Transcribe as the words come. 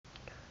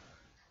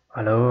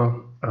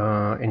Hello,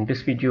 in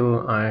this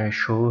video I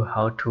show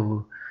how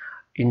to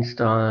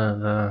install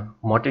the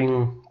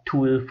modding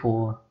tool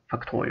for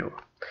Factorio.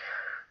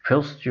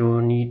 First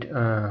you need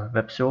a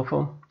web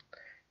server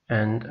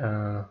and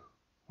a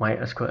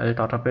MySQL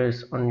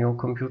database on your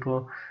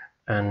computer,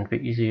 and the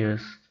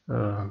easiest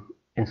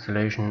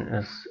installation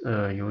is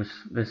use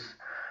this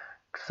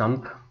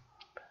XAMPP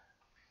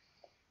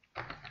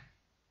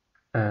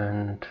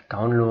and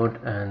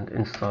download and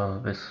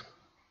install this.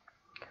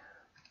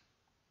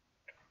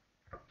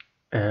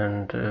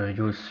 And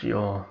use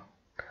your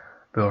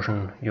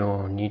version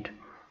you need.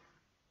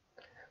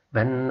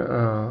 When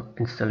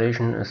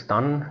installation is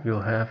done,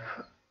 you have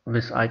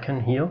this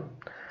icon here.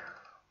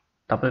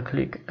 Double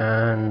click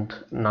and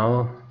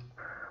now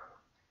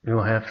you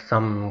have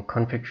some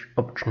config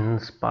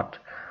options, but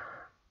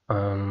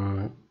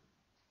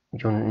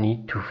you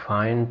need to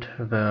find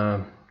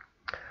the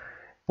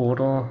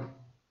order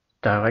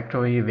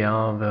directory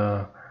where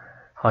the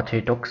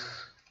htdocs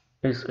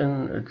is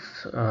in.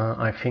 It's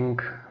I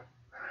think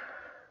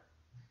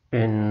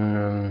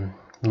in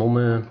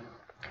normal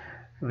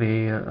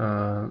we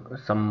are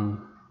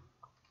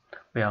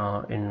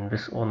in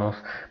this orders,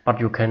 but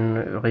you can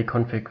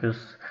reconfigure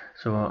this,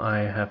 so I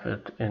have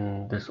it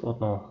in this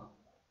order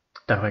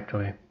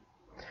directory.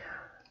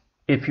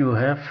 If you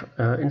have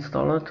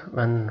installed it,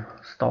 then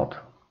start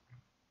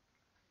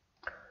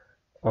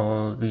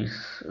all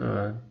these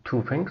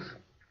two things,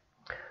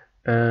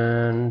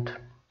 and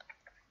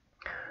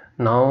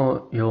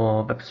now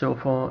your web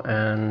server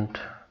and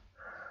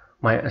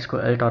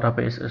MySQL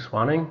database is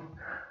running.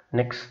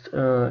 Next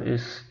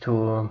is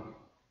to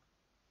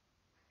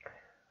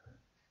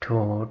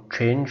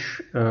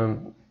change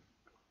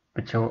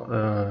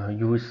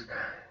use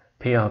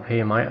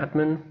PHP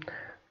myadmin.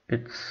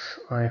 It's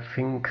I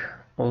think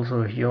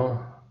also here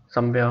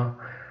somewhere,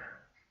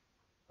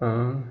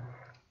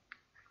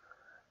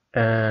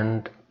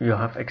 and you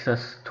have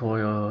access to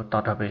your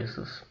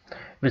databases.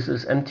 This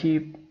is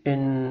empty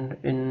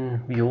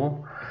in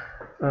your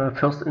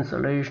first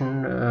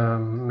installation.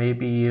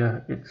 Maybe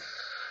it's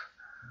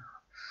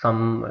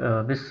some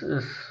this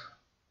is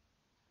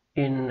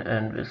in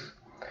and this.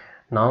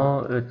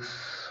 Now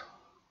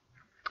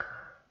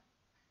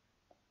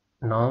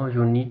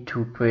you need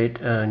to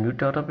create a new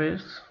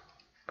database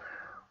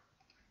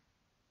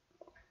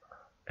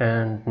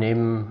and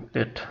name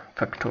it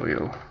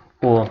Factorio,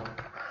 or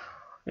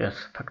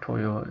yes,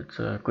 Factorio, it's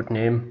a good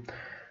name,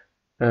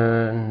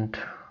 and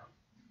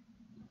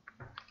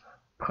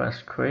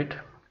press create,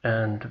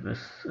 and this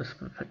is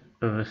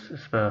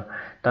the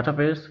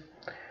database.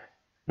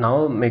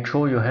 Now make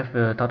sure you have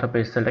the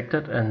database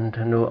selected and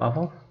no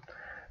other,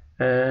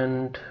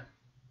 and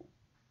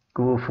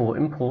go for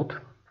import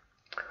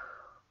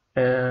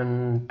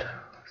and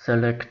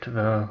select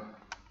the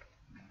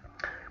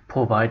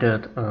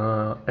provided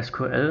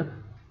SQL,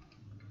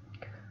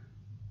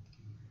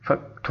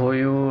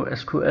 Factorio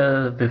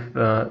SQL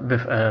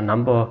with a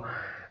number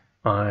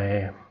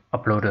I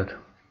uploaded,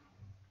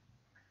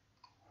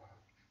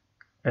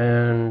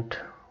 and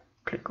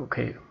click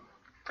OK.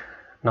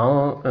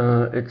 Now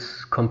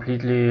it's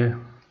completely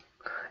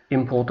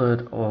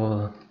imported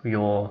all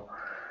your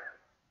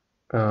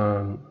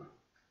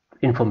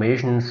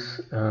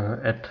informations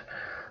at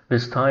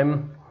this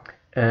time,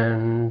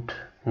 and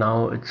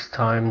now it's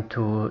time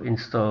to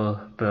install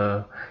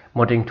the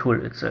modding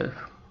tool itself.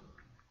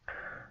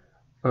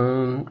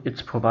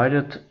 It's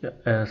provided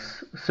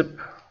as zip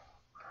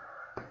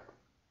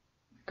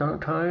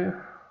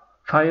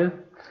file,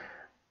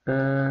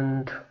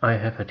 and I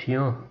have it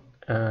here,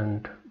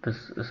 and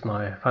this is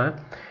my file,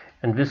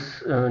 and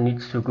this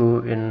needs to go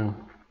in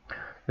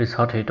this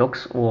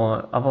htdocs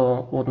or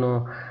other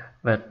order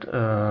that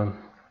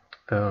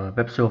the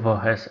web server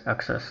has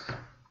access.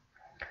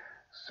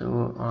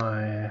 So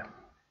I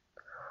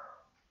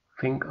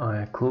think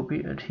I copy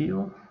it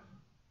here,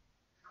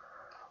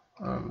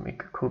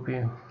 make a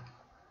copy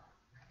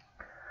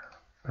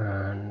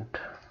and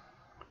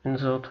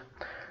insert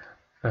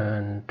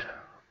and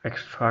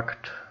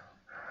extract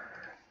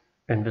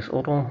in this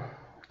order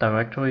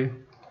directory.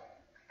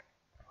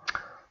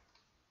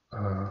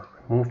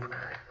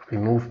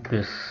 Remove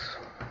this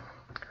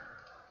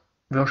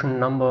version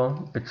number,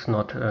 it's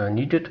not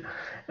needed,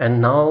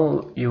 and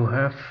now you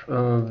have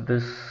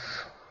this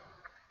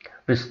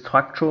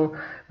structure.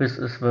 This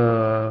is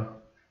the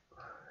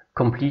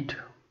complete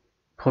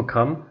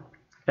program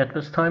at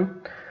this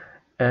time,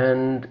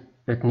 and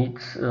it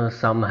needs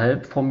some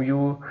help from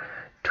you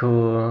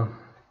to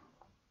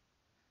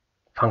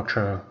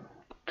function,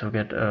 to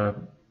get a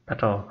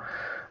better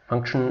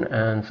function,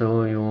 and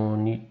so you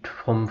need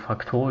from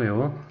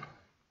Factorio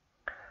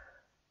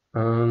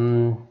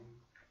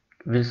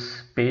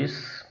this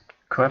base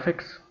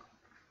graphics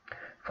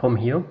from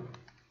here,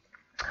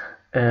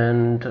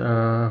 and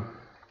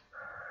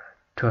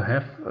to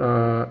have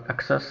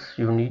access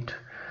you need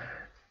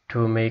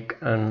to make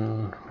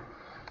an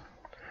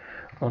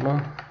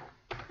order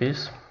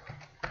base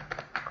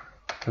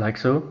like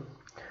so,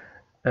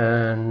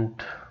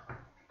 and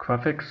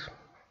graphics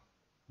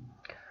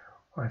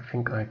I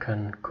think I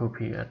can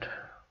copy it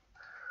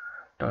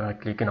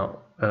directly, genau,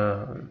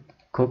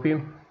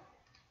 copy,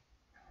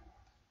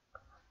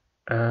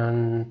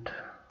 and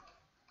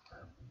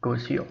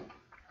goes here.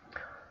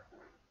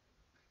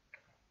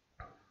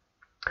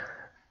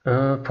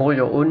 For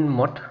your own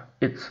mod,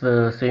 it's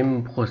the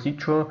same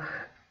procedure,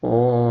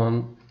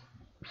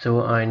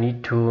 so I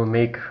need to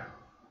make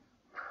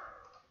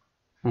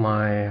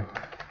my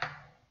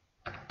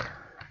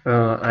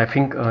I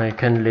think I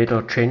can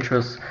later change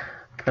this,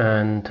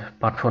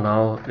 but for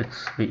now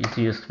it's the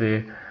easiest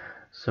way,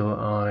 so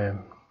I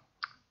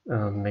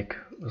make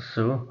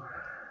so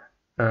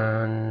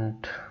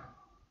and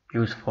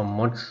use for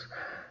mods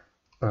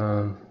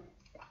the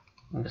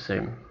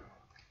same.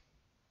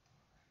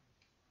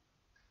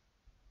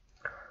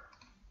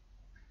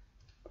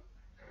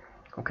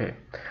 Okay,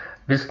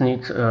 this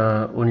needs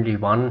only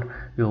one.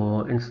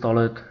 You install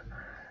it,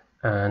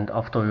 and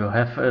after you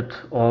have it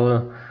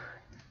all,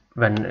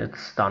 when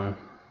it's done,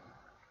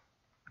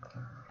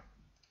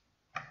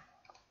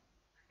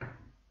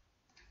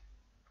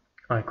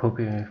 I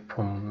copy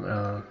from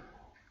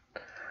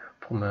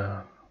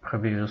a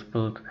previous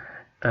build,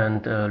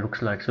 and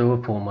looks like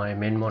so. For my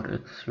main mod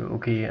it's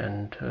okay,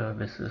 and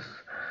this is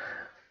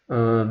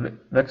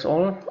that's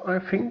all, I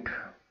think.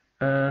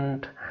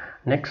 And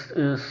next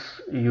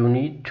is you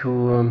need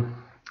to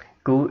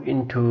go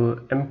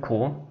into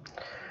mcore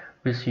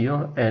this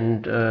here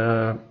and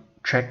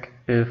check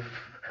if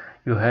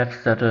you have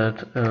set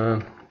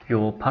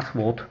your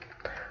password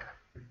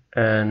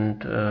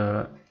and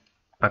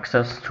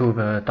access to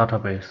the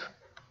database.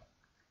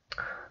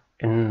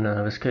 In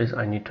this case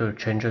I need to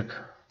change it,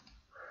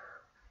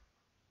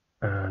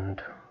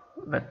 and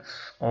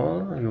that's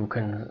all.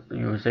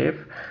 You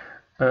save,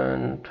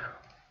 and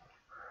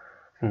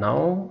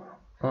now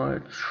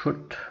it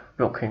should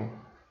working.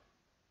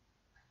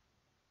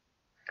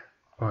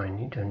 I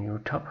need a new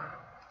tab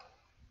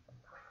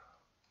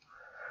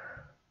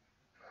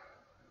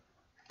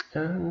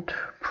and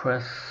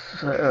press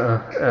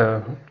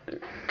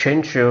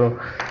change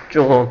your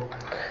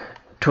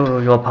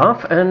to your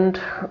path, and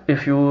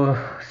if you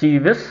see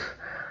this,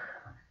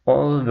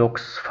 all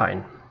works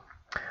fine.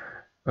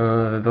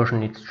 The version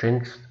needs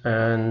changed,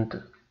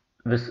 and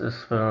this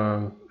is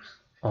the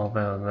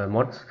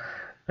mods,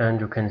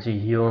 and you can see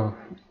here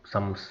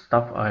some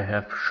stuff I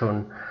have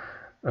shown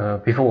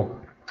before,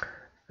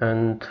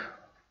 and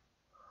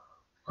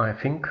I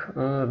think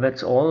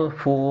that's all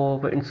for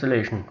the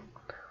installation.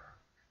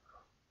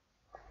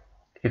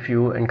 If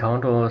you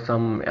encounter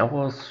some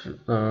errors,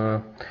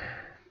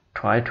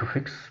 try to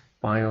fix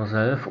by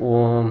yourself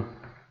or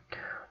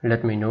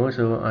let me know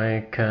so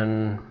I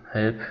can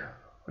help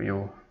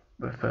you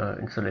with the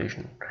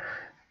installation.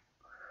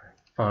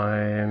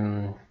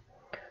 I'm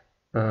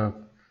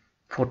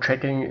for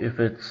checking if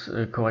it's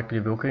correctly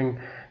working,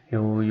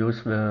 you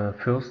use the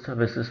first,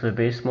 this is the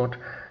base mod,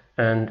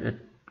 and it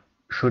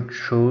should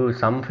show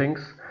some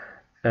things,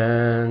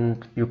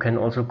 and you can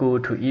also go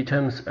to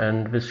items,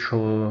 and this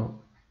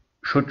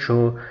should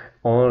show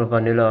all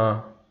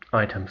vanilla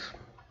items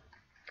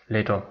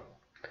later.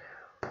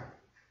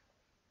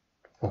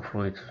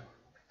 Hopefully it's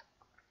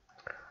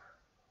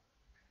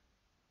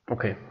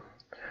okay.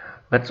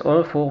 That's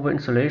all for the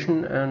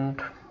installation,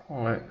 and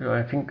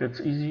I think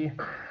it's easy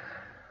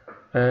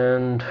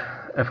and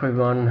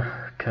everyone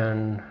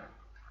can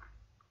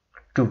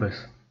do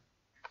this.